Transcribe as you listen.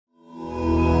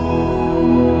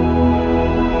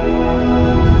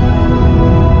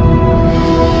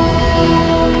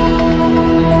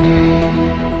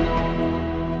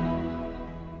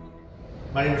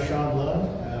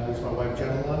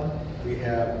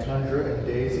Tundra and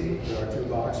Daisy. They're our two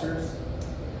boxers.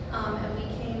 And we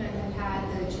came and had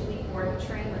the 2-week board and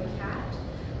train with Kat.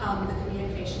 The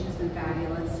communication has been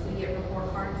fabulous. We get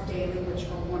report cards daily, which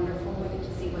are wonderful. We get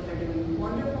to see what they're doing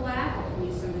wonderful at, what can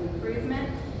use some improvement.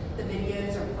 The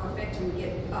videos are perfect, and we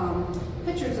get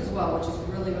pictures as well, which is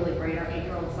really, really great. Our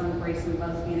 8-year-old son Grayson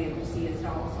loves being able to see his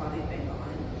dogs while they've been gone.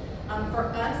 For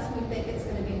us, we think it's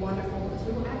going to be wonderful because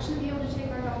we will actually be able to take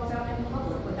our dogs out in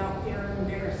public without fear of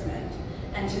embarrassment,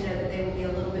 and to know that they will be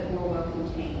a little bit more well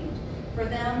contained. For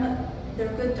them,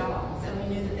 they're good dogs, and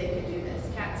we knew that they could do this.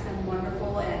 Kat's been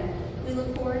wonderful, and we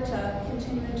look forward to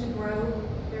continuing to grow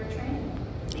their training.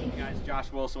 Thank you. Hey guys,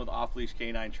 Josh Wilson with Off Leash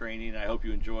Canine Training, and I hope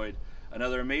you enjoyed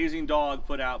another amazing dog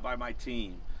put out by my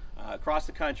team. Across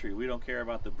the country, we don't care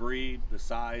about the breed, the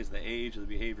size, the age, or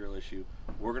the behavioral issue.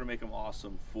 We're going to make them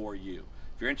awesome for you.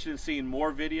 If you're interested in seeing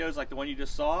more videos like the one you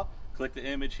just saw, click the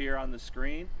image here on the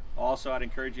screen. Also, I'd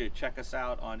encourage you to check us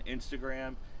out on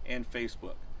Instagram and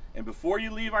Facebook. And before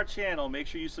you leave our channel, make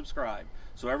sure you subscribe.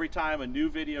 So every time a new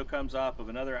video comes up of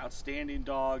another outstanding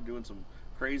dog doing some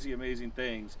crazy, amazing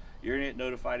things, you're going to get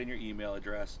notified in your email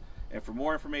address. And for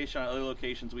more information on other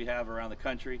locations we have around the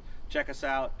country, check us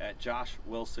out at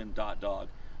joshwilson.dog.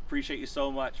 Appreciate you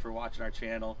so much for watching our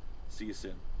channel. See you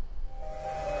soon.